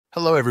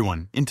Hello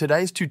everyone, in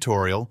today's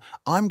tutorial,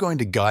 I'm going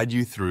to guide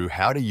you through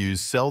how to use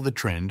Sell the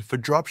Trend for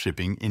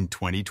dropshipping in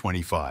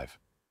 2025.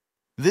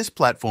 This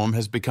platform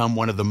has become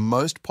one of the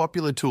most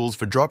popular tools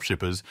for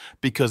dropshippers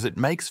because it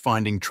makes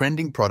finding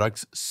trending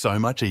products so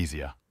much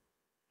easier.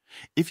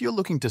 If you're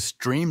looking to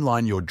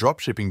streamline your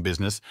dropshipping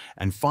business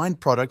and find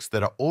products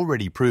that are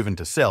already proven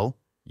to sell,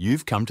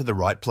 you've come to the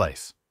right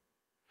place.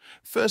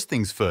 First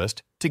things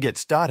first, to get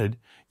started,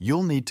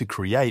 you'll need to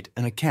create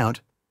an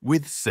account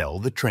with Sell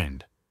the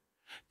Trend.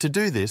 To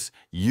do this,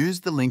 use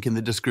the link in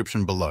the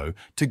description below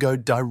to go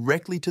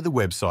directly to the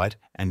website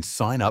and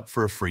sign up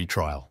for a free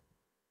trial.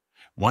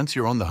 Once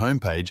you're on the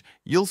homepage,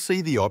 you'll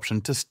see the option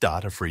to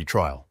start a free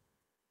trial.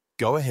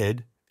 Go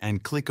ahead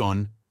and click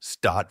on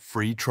Start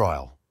Free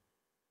Trial.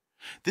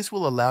 This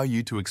will allow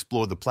you to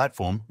explore the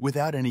platform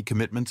without any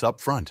commitments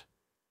up front.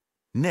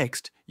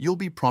 Next, you'll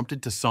be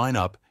prompted to sign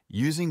up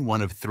using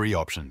one of three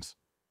options: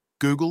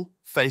 Google,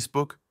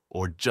 Facebook,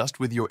 or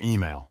just with your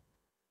email.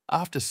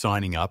 After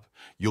signing up,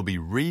 you'll be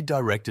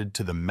redirected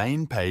to the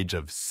main page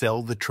of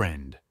Sell the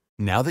Trend.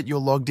 Now that you're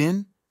logged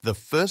in, the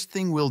first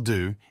thing we'll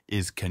do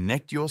is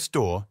connect your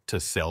store to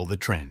Sell the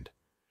Trend.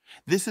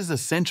 This is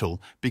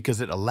essential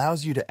because it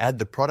allows you to add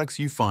the products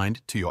you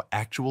find to your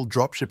actual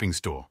dropshipping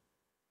store.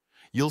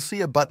 You'll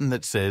see a button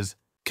that says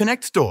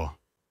Connect Store.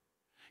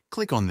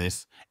 Click on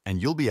this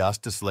and you'll be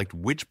asked to select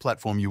which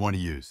platform you want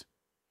to use.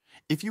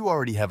 If you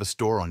already have a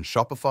store on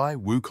Shopify,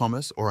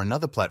 WooCommerce, or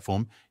another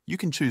platform, you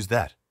can choose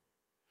that.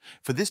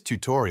 For this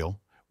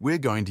tutorial, we're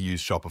going to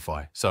use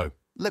Shopify, so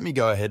let me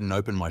go ahead and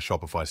open my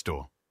Shopify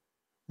store.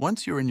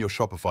 Once you're in your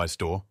Shopify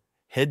store,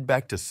 head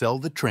back to Sell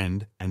the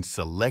Trend and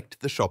select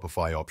the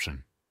Shopify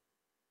option.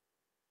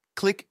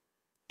 Click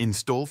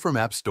Install from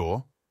App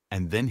Store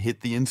and then hit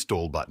the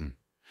Install button.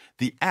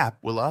 The app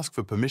will ask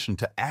for permission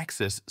to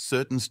access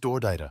certain store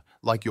data,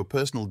 like your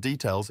personal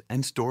details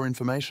and store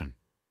information.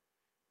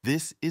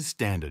 This is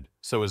standard,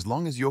 so as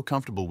long as you're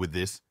comfortable with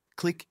this,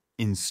 click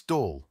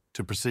Install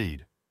to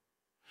proceed.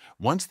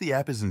 Once the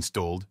app is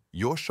installed,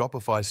 your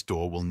Shopify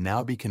store will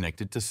now be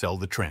connected to Sell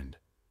the Trend.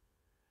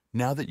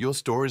 Now that your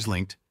store is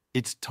linked,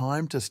 it's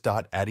time to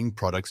start adding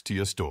products to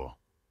your store.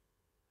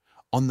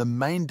 On the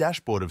main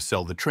dashboard of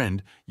Sell the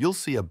Trend, you'll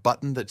see a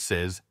button that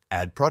says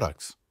Add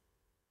Products.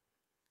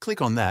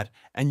 Click on that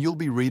and you'll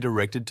be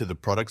redirected to the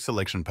product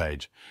selection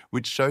page,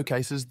 which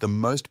showcases the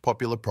most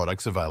popular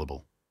products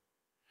available.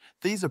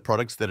 These are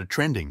products that are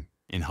trending,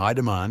 in high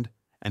demand,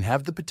 and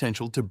have the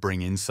potential to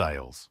bring in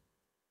sales.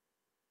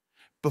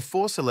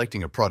 Before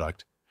selecting a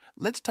product,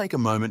 let's take a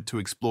moment to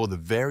explore the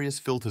various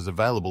filters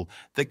available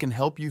that can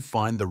help you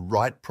find the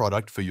right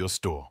product for your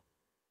store.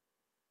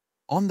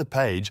 On the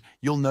page,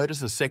 you'll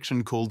notice a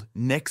section called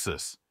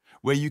Nexus,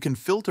 where you can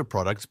filter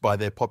products by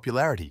their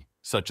popularity,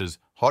 such as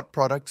hot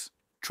products,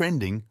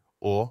 trending,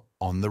 or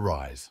on the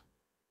rise.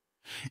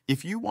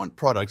 If you want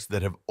products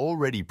that have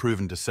already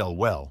proven to sell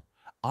well,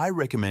 I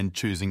recommend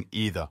choosing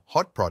either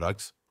hot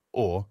products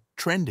or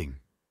trending.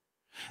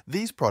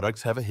 These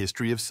products have a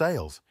history of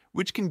sales,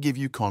 which can give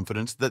you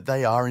confidence that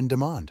they are in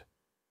demand.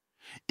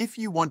 If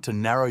you want to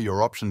narrow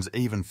your options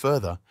even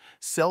further,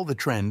 Sell the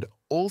Trend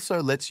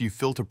also lets you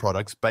filter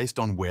products based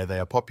on where they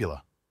are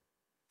popular.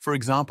 For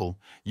example,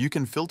 you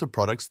can filter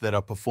products that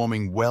are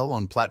performing well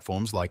on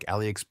platforms like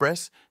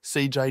AliExpress,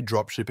 CJ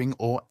Dropshipping,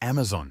 or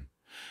Amazon.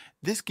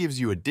 This gives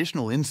you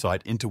additional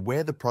insight into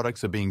where the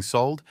products are being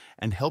sold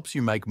and helps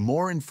you make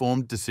more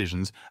informed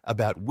decisions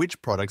about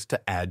which products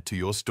to add to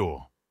your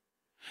store.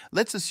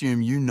 Let's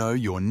assume you know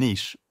your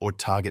niche or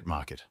target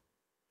market.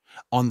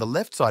 On the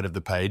left side of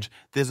the page,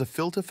 there's a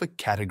filter for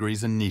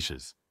categories and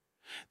niches.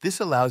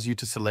 This allows you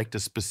to select a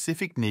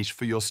specific niche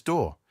for your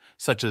store,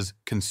 such as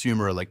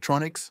consumer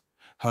electronics,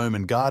 home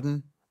and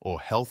garden,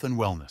 or health and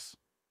wellness.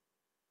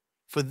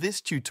 For this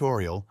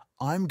tutorial,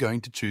 I'm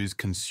going to choose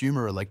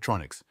consumer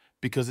electronics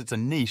because it's a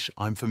niche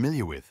I'm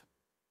familiar with.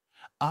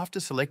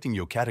 After selecting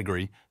your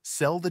category,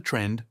 Sell the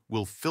Trend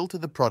will filter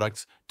the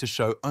products to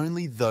show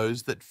only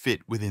those that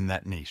fit within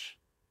that niche.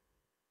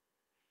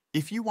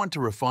 If you want to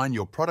refine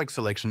your product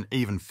selection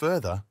even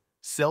further,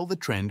 Sell the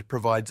Trend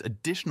provides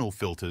additional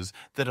filters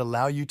that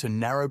allow you to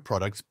narrow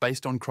products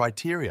based on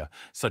criteria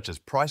such as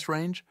price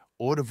range,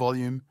 order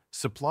volume,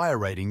 supplier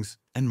ratings,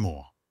 and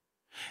more.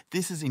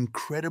 This is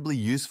incredibly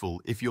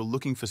useful if you're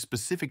looking for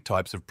specific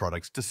types of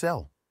products to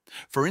sell.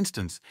 For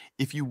instance,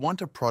 if you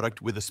want a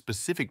product with a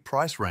specific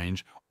price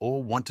range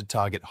or want to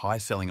target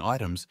high-selling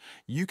items,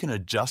 you can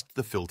adjust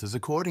the filters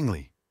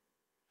accordingly.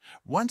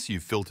 Once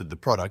you've filtered the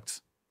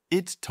products,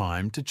 it's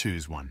time to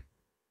choose one.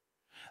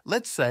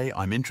 Let's say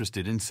I'm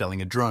interested in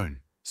selling a drone,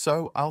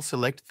 so I'll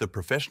select the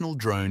Professional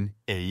Drone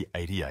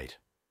E88.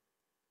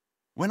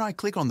 When I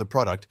click on the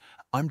product,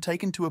 I'm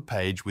taken to a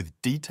page with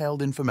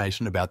detailed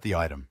information about the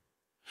item.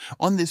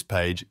 On this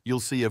page, you'll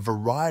see a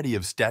variety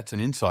of stats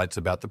and insights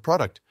about the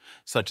product,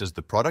 such as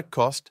the product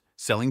cost,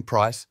 selling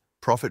price,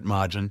 profit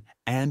margin,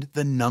 and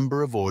the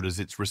number of orders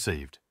it's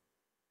received.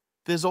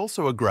 There's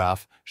also a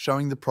graph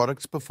showing the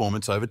product's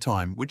performance over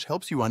time, which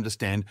helps you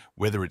understand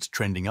whether it's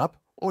trending up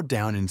or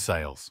down in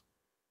sales.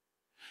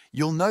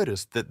 You'll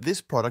notice that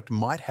this product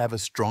might have a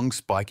strong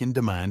spike in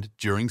demand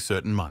during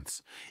certain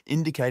months,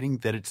 indicating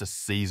that it's a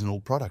seasonal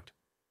product.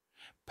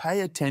 Pay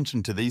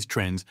attention to these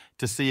trends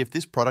to see if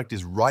this product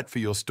is right for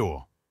your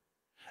store.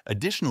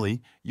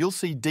 Additionally, you'll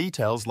see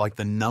details like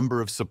the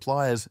number of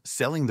suppliers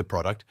selling the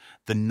product,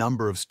 the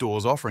number of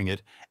stores offering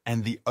it,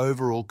 and the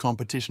overall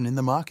competition in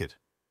the market.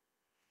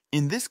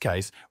 In this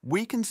case,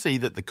 we can see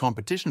that the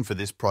competition for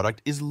this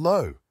product is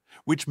low,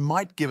 which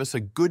might give us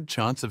a good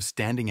chance of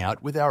standing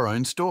out with our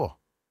own store.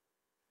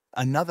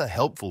 Another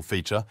helpful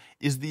feature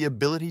is the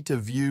ability to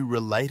view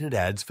related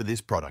ads for this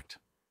product.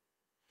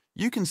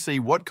 You can see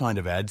what kind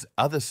of ads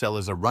other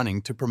sellers are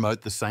running to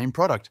promote the same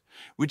product,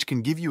 which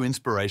can give you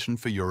inspiration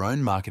for your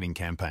own marketing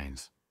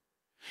campaigns.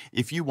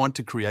 If you want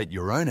to create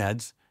your own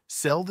ads,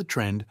 Sell the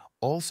Trend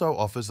also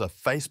offers a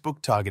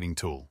Facebook targeting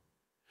tool.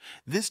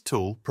 This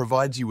tool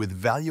provides you with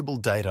valuable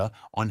data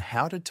on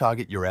how to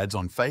target your ads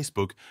on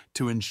Facebook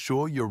to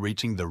ensure you're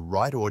reaching the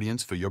right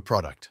audience for your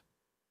product.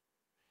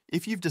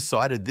 If you've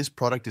decided this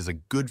product is a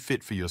good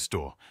fit for your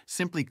store,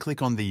 simply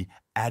click on the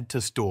Add to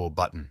Store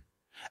button.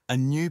 A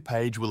new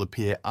page will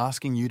appear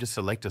asking you to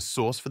select a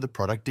source for the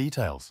product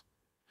details.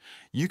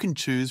 You can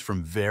choose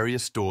from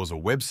various stores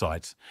or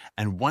websites,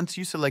 and once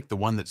you select the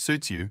one that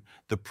suits you,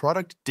 the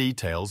product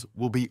details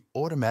will be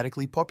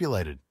automatically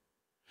populated.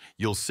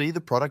 You'll see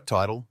the product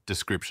title,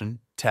 description,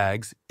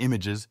 tags,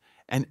 images,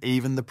 and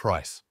even the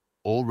price,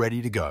 all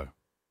ready to go.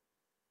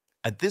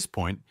 At this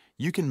point,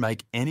 you can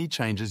make any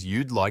changes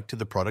you'd like to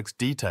the product's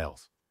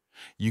details.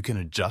 You can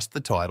adjust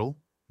the title,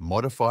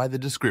 modify the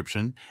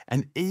description,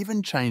 and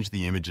even change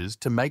the images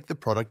to make the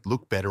product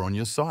look better on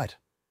your site.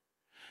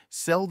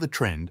 Sell the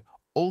Trend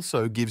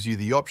also gives you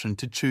the option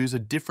to choose a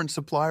different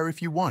supplier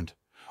if you want,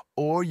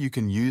 or you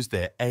can use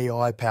their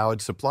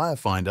AI-powered supplier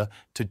finder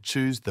to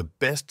choose the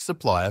best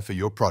supplier for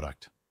your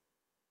product.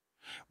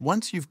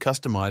 Once you've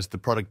customized the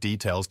product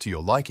details to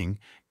your liking,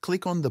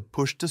 click on the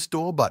Push to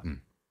Store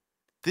button.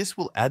 This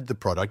will add the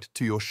product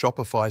to your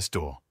Shopify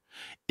store.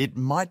 It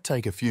might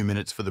take a few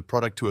minutes for the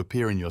product to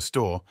appear in your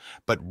store,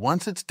 but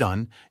once it's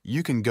done,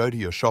 you can go to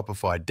your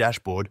Shopify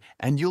dashboard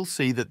and you'll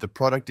see that the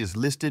product is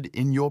listed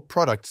in your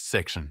Products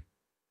section.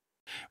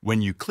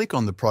 When you click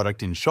on the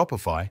product in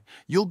Shopify,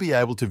 you'll be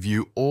able to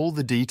view all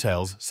the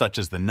details such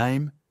as the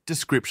name,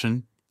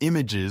 description,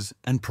 images,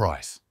 and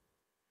price.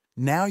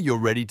 Now you're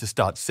ready to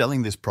start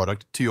selling this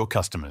product to your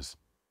customers.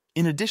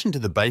 In addition to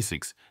the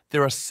basics,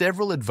 there are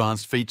several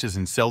advanced features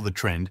in Sell the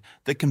Trend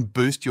that can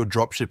boost your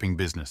dropshipping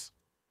business.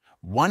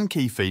 One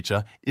key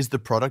feature is the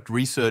product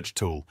research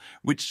tool,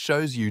 which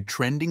shows you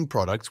trending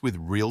products with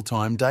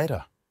real-time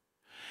data.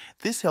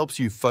 This helps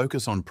you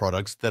focus on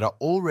products that are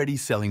already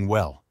selling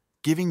well,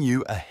 giving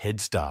you a head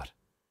start.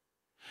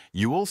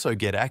 You also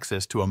get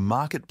access to a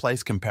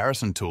marketplace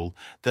comparison tool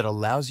that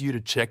allows you to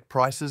check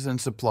prices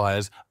and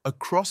suppliers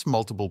across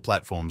multiple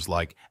platforms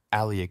like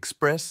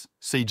AliExpress,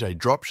 CJ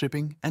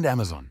Dropshipping, and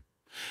Amazon.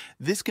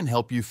 This can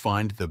help you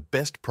find the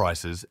best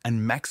prices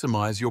and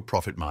maximize your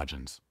profit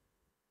margins.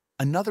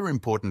 Another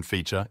important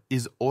feature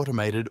is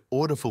automated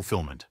order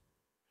fulfillment.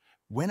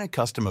 When a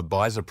customer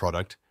buys a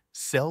product,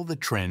 Sell the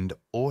Trend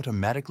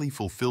automatically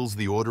fulfills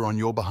the order on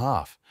your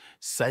behalf,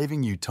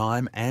 saving you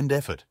time and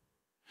effort.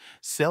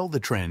 Sell the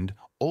Trend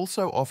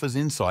also offers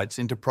insights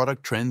into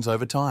product trends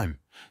over time,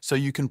 so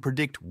you can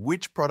predict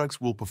which products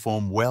will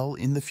perform well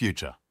in the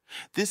future.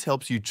 This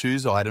helps you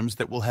choose items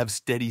that will have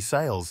steady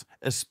sales,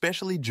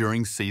 especially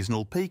during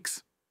seasonal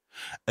peaks.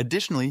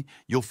 Additionally,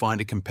 you'll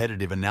find a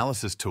competitive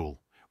analysis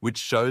tool, which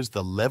shows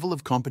the level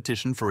of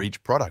competition for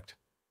each product.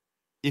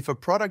 If a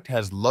product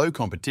has low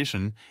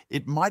competition,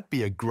 it might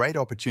be a great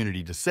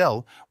opportunity to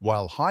sell,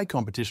 while high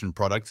competition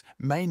products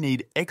may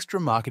need extra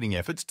marketing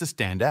efforts to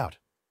stand out.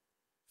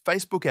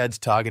 Facebook ads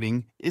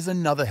targeting is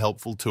another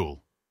helpful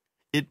tool.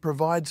 It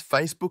provides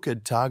Facebook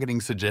ad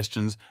targeting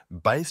suggestions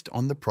based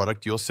on the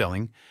product you're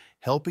selling,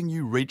 helping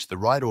you reach the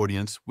right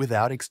audience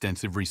without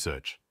extensive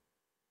research.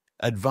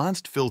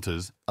 Advanced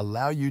filters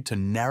allow you to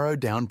narrow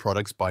down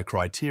products by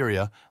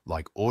criteria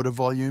like order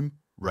volume,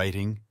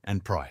 rating,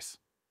 and price.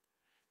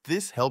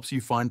 This helps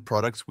you find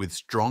products with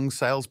strong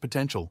sales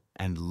potential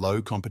and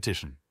low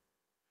competition.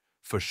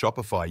 For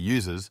Shopify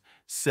users,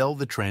 Sell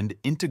the Trend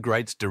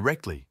integrates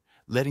directly,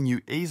 letting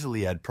you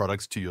easily add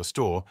products to your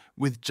store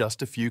with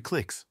just a few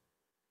clicks.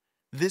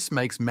 This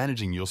makes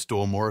managing your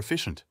store more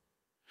efficient.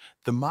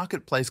 The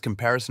marketplace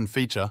comparison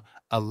feature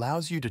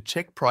allows you to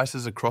check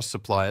prices across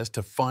suppliers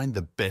to find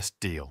the best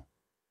deal.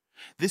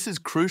 This is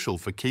crucial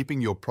for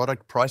keeping your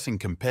product pricing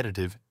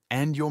competitive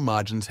and your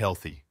margins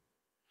healthy.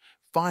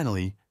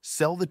 Finally,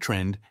 Sell the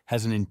Trend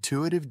has an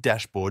intuitive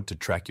dashboard to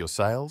track your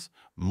sales,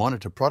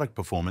 monitor product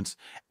performance,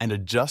 and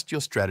adjust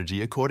your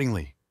strategy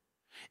accordingly.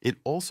 It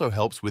also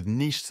helps with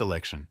niche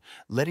selection,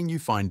 letting you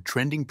find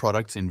trending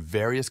products in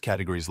various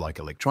categories like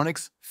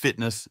electronics,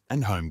 fitness,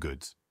 and home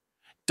goods.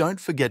 Don't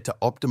forget to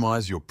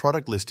optimize your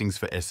product listings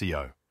for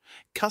SEO.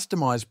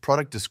 Customize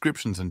product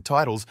descriptions and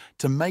titles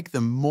to make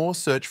them more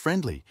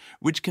search-friendly,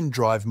 which can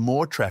drive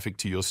more traffic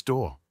to your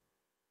store.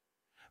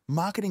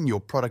 Marketing your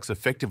products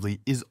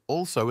effectively is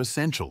also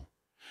essential.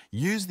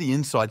 Use the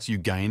insights you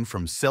gain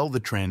from Sell the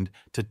Trend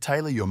to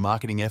tailor your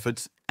marketing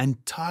efforts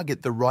and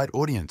target the right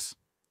audience.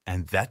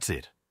 And that's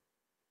it.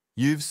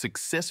 You've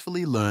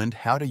successfully learned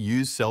how to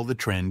use Sell the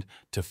Trend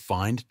to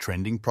find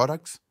trending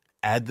products,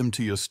 add them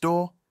to your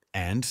store,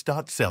 and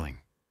start selling.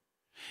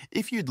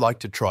 If you'd like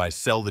to try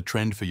Sell the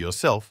Trend for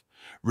yourself,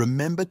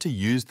 remember to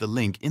use the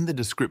link in the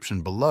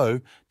description below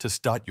to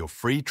start your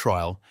free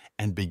trial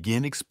and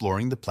begin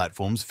exploring the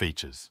platform's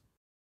features.